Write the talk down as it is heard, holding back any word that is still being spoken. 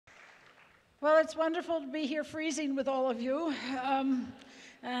Well, it's wonderful to be here freezing with all of you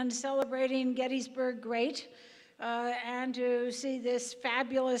and celebrating Gettysburg Great and to see this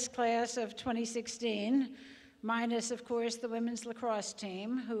fabulous class of 2016, minus, of course, the women's lacrosse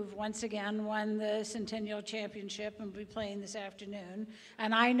team, who've once again won the Centennial Championship and will be playing this afternoon.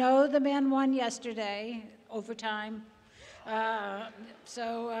 And I know the men won yesterday, overtime.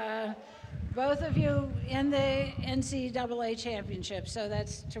 Both of you in the NCAA championship, so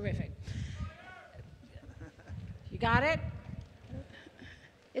that's terrific. You got it?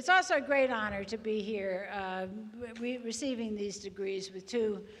 It's also a great honor to be here receiving these degrees with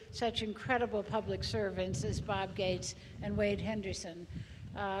two such incredible public servants as Bob Gates and Wade Henderson.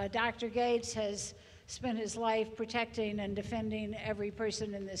 Dr. Gates has spent his life protecting and defending every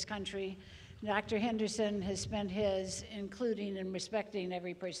person in this country. Dr. Henderson has spent his including and respecting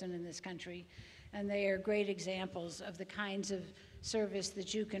every person in this country. And they are great examples of the kinds of service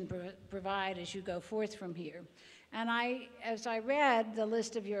that you can provide as you go forth from here. And as I read the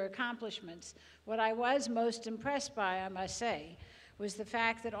list of your accomplishments, what I was most impressed by, I must say, was the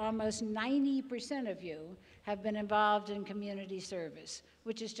fact that almost 90% of you have been involved in community service,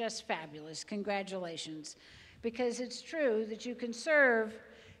 which is just fabulous. Congratulations. Because it's true that you can serve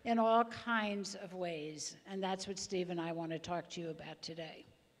in all kinds of ways, and that's what Steve and I want to talk to you about today.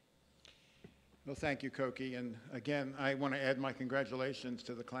 Well, thank you, Cokie. And again, I want to add my congratulations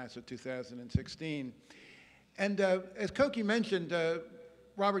to the class of 2016. And as Cokie mentioned,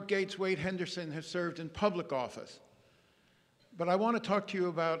 Robert Gates, Wade Henderson have served in public office. But I want to talk to you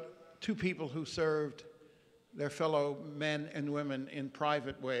about two people who served their fellow men and women in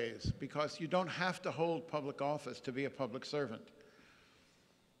private ways, because you don't have to hold public office to be a public servant.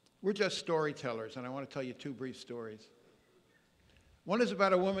 We're just storytellers, and I want to tell you two brief stories. One is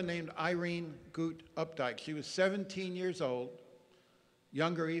about a woman named Irene Goot Updike. She was 17 years old,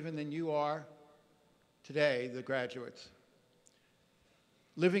 younger even than you are today, the graduates,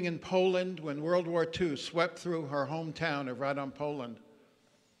 living in Poland when World War II swept through her hometown of Radom, Poland.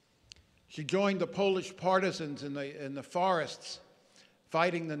 She joined the Polish partisans in the forests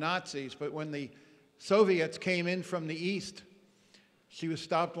fighting the Nazis, but when the Soviets came in from the east, she was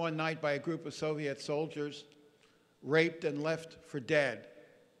stopped one night by a group of Soviet soldiers, raped and left for dead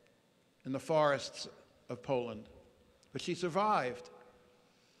in the forests of Poland. But she survived,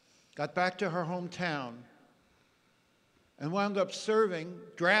 got back to her hometown, and wound up serving,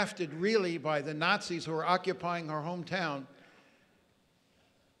 drafted really by the Nazis who were occupying her hometown,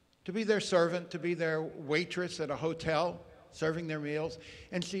 to be their servant, to be their waitress at a hotel, serving their meals.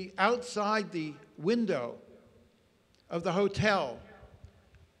 And she, outside the window of the hotel,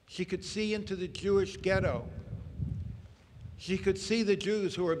 she could see into the Jewish ghetto. She could see the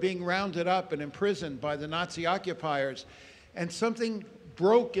Jews who were being rounded up and imprisoned by the Nazi occupiers, and something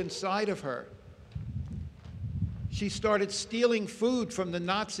broke inside of her. She started stealing food from the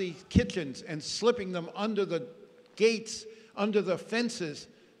Nazi kitchens and slipping them under the gates, under the fences,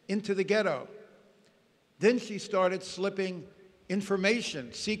 into the ghetto. Then she started slipping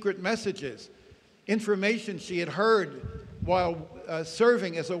information, secret messages, information she had heard while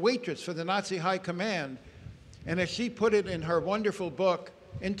serving as a waitress for the Nazi high command. And as she put it in her wonderful book,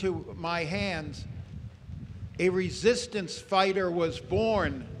 Into My Hands, a resistance fighter was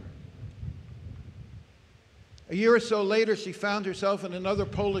born. A year or so later, she found herself in another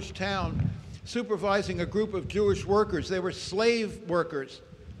Polish town supervising a group of Jewish workers. They were slave workers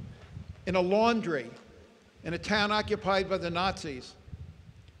in a laundry in a town occupied by the Nazis.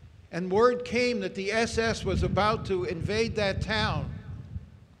 And word came that the SS was about to invade that town.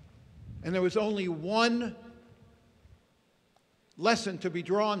 And there was only one lesson to be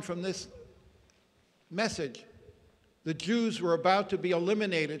drawn from this message. The Jews were about to be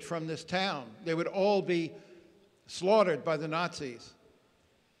eliminated from this town. They would all be slaughtered by the Nazis.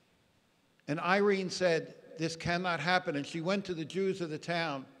 And Irene said, this cannot happen. And she went to the Jews of the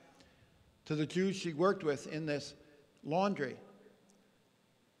town, to the Jews she worked with in this laundry,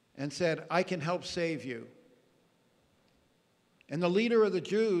 and said, I can help save you. And the leader of the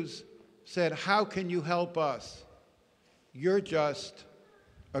Jews said, how can you help us? You're just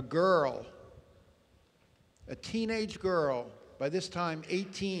a girl, a teenage girl, by this time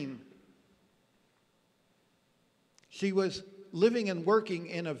 18. She was living and working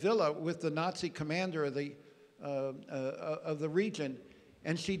in a villa with the Nazi commander of the region,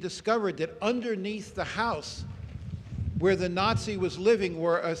 and she discovered that underneath the house where the Nazi was living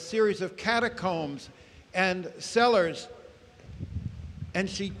were a series of catacombs and cellars, and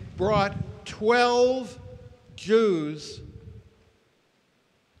she brought 12 Jews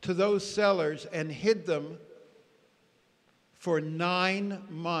to those cellars and hid them for 9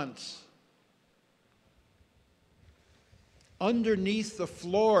 months. underneath the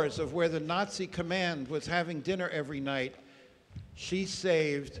floors of where the Nazi command was having dinner every night, she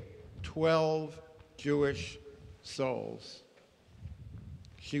saved 12 Jewish souls.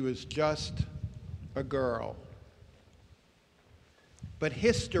 She was just a girl. But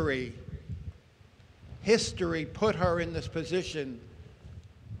history put her in this position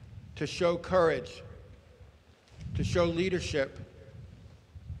to show courage, to show leadership.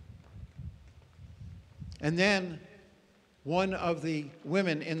 And then one of the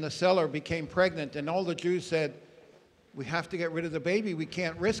women in the cellar became pregnant, and all the Jews said, "We have to get rid of the baby. We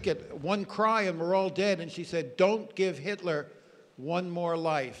can't risk it. One cry and we're all dead." And she said, "Don't give Hitler one more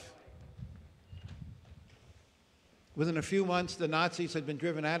life." Within a few months, the Nazis had been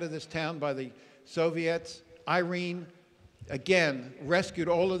driven out of this town by the Soviets. Irene, again, rescued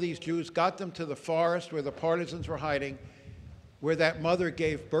all of these Jews, got them to the forest where the partisans were hiding, where that mother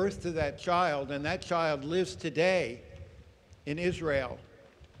gave birth to that child, and that child lives today in Israel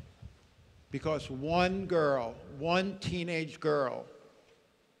because one girl, one teenage girl,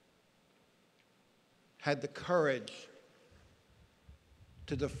 had the courage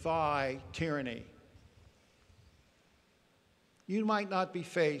to defy tyranny. You might not be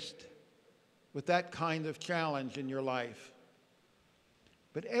faced with that kind of challenge in your life,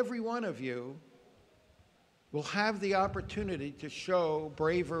 but every one of you will have the opportunity to show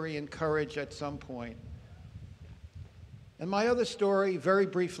bravery and courage at some point. And my other story, very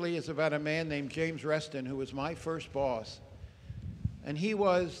briefly, is about a man named James Reston, who was my first boss. And he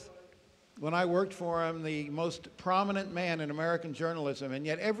was, when I worked for him, the most prominent man in American journalism. And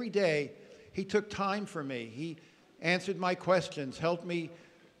yet every day, he took time for me. He answered my questions, helped me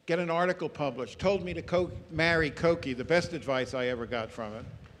get an article published, told me to marry Cokie, the best advice I ever got from it.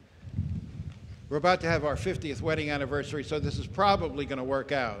 We're about to have our 50th wedding anniversary, so this is probably going to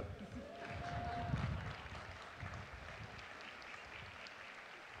work out.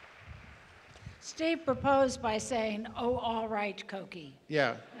 Steve proposed by saying, "Oh, all right, Cokie."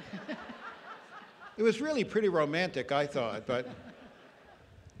 Yeah. It was really pretty romantic, I thought, but...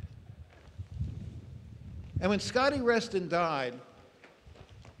 And when Scotty Reston died,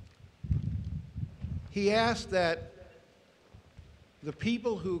 he asked that the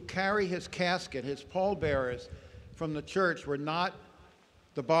people who carry his casket, his pallbearers from the church, were not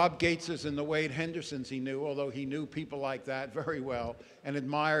the Bob Gateses and the Wade Hendersons he knew, although he knew people like that very well and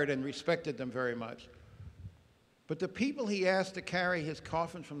admired and respected them very much. But the people he asked to carry his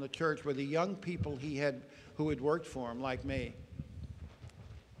coffin from the church were the young people who had worked for him, like me.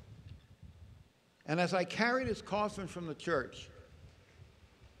 And as I carried his coffin from the church,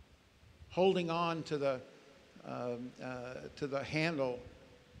 holding on to the handle,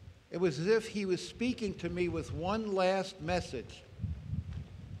 it was as if he was speaking to me with one last message.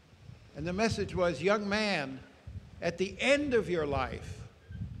 And the message was, young man, at the end of your life,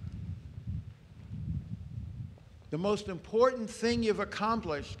 the most important thing you've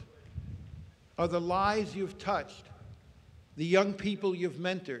accomplished are the lives you've touched, the young people you've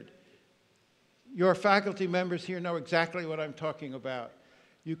mentored. Your faculty members here know exactly what I'm talking about.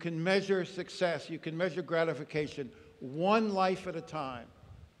 You can measure success, you can measure gratification, one life at a time,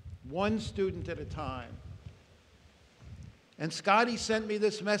 one student at a time. And Scotty sent me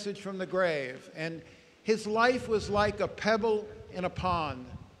this message from the grave, and his life was like a pebble in a pond.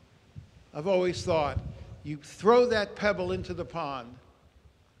 I've always thought, you throw that pebble into the pond,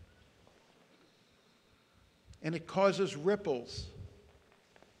 and it causes ripples.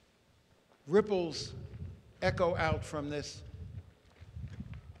 Ripples echo out from this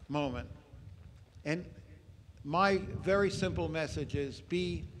moment. And my very simple message is,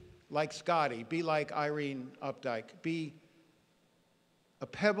 be like Scotty, be like Irene Updike, be a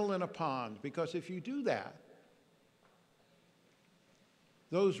pebble in a pond, because if you do that,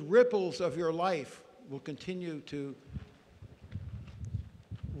 those ripples of your life will continue to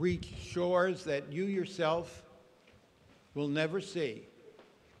reach shores that you yourself will never see,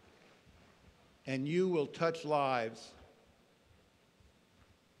 and you will touch lives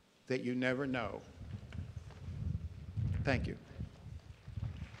that you never know. Thank you.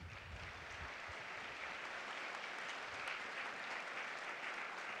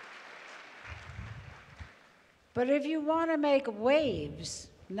 But if you want to make waves,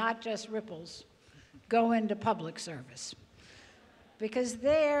 not just ripples, go into public service. Because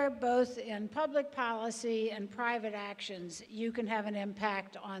there, both in public policy and private actions, you can have an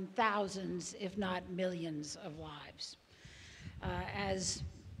impact on thousands, if not millions, of lives, as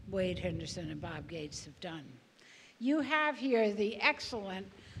Wade Henderson and Bob Gates have done. You have here the excellent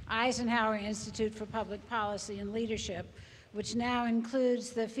Eisenhower Institute for Public Policy and Leadership, which now includes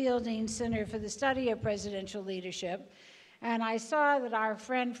the Fielding Center for the Study of Presidential Leadership, And I saw that our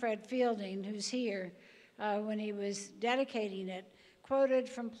friend Fred Fielding, who's here, when he was dedicating it, quoted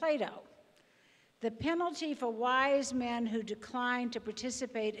from Plato. The penalty for wise men who decline to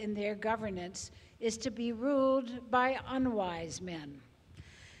participate in their governance is to be ruled by unwise men.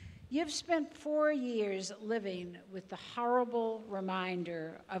 You've spent 4 years living with the horrible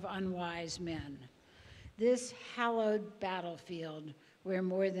reminder of unwise men. This hallowed battlefield where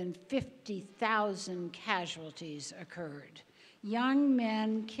more than 50,000 casualties occurred. Young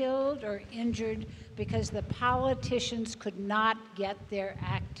men killed or injured because the politicians could not get their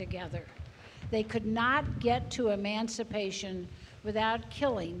act together. They could not get to emancipation without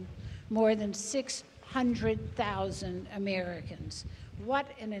killing more than 600,000 Americans. What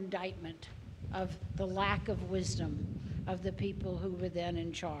an indictment of the lack of wisdom of the people who were then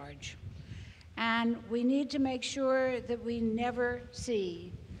in charge. And we need to make sure that we never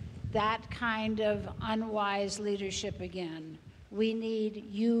see that kind of unwise leadership again. We need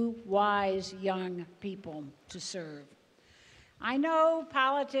you wise young people to serve. I know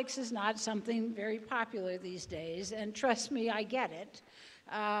politics is not something very popular these days, and trust me, I get it.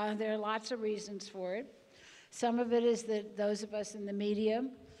 There are lots of reasons for it. Some of it is that those of us in the media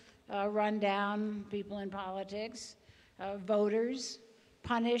run down people in politics. Voters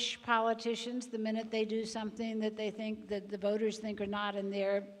punish politicians the minute they do something that they think that the voters think are not in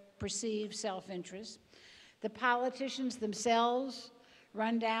their perceived self-interest. The politicians themselves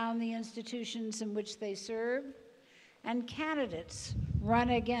run down the institutions in which they serve, and candidates run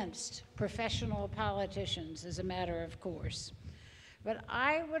against professional politicians as a matter of course. But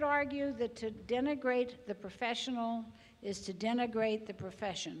I would argue that to denigrate the professional is to denigrate the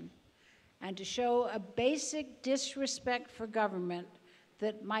profession and to show a basic disrespect for government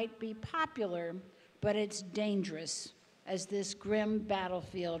that might be popular, but it's dangerous, as this grim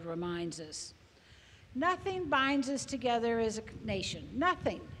battlefield reminds us. Nothing binds us together as a nation,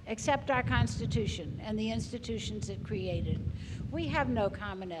 nothing, except our Constitution and the institutions it created. We have no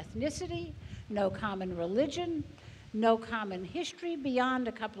common ethnicity, no common religion, no common history beyond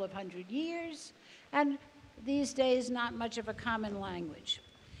a couple of hundred years, and these days not much of a common language.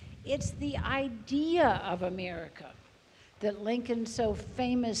 It's the idea of America that Lincoln so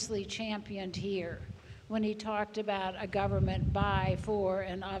famously championed here when he talked about a government by, for,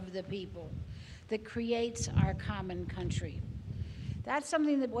 and of the people that creates our common country. That's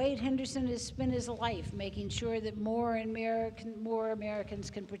something that Wade Henderson has spent his life making sure that more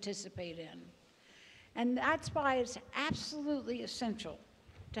Americans can participate in. And that's why it's absolutely essential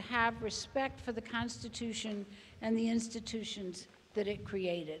to have respect for the Constitution and the institutions that it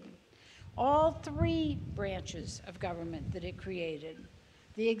created. All 3 branches of government that it created.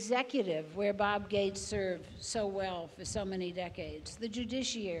 The executive, where Bob Gates served so well for so many decades, the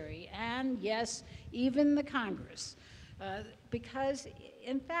judiciary, and yes, even the Congress, because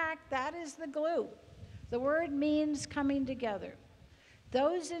in fact, that is the glue. The word means coming together.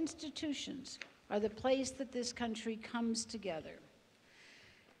 Those institutions are the place that this country comes together.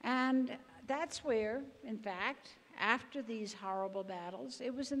 And that's where, in fact, after these horrible battles,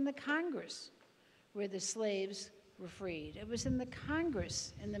 it was in the Congress where the slaves were freed. It was in the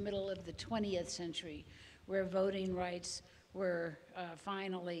Congress in the middle of the 20th century where voting rights were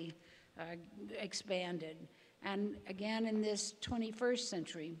finally expanded. And again, in this 21st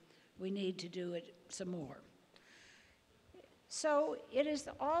century, we need to do it some more. So it is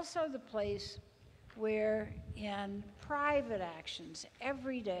also the place where in private actions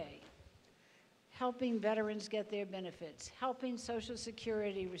every day, helping veterans get their benefits, helping Social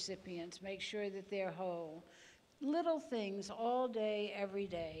Security recipients make sure that they're whole, little things all day, every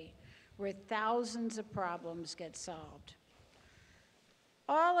day, where thousands of problems get solved.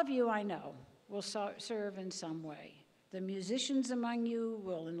 All of you I know will serve in some way. The musicians among you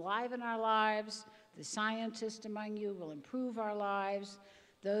will enliven our lives. The scientists among you will improve our lives.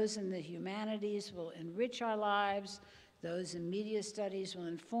 Those in the humanities will enrich our lives. Those in media studies will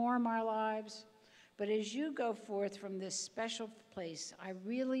inform our lives. But as you go forth from this special place, I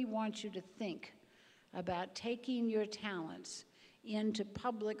really want you to think about taking your talents into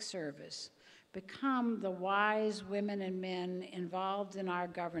public service. Become the wise women and men involved in our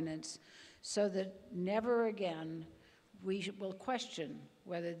governance so that never again we will question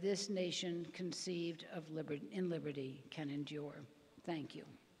whether this nation conceived of in liberty can endure. Thank you.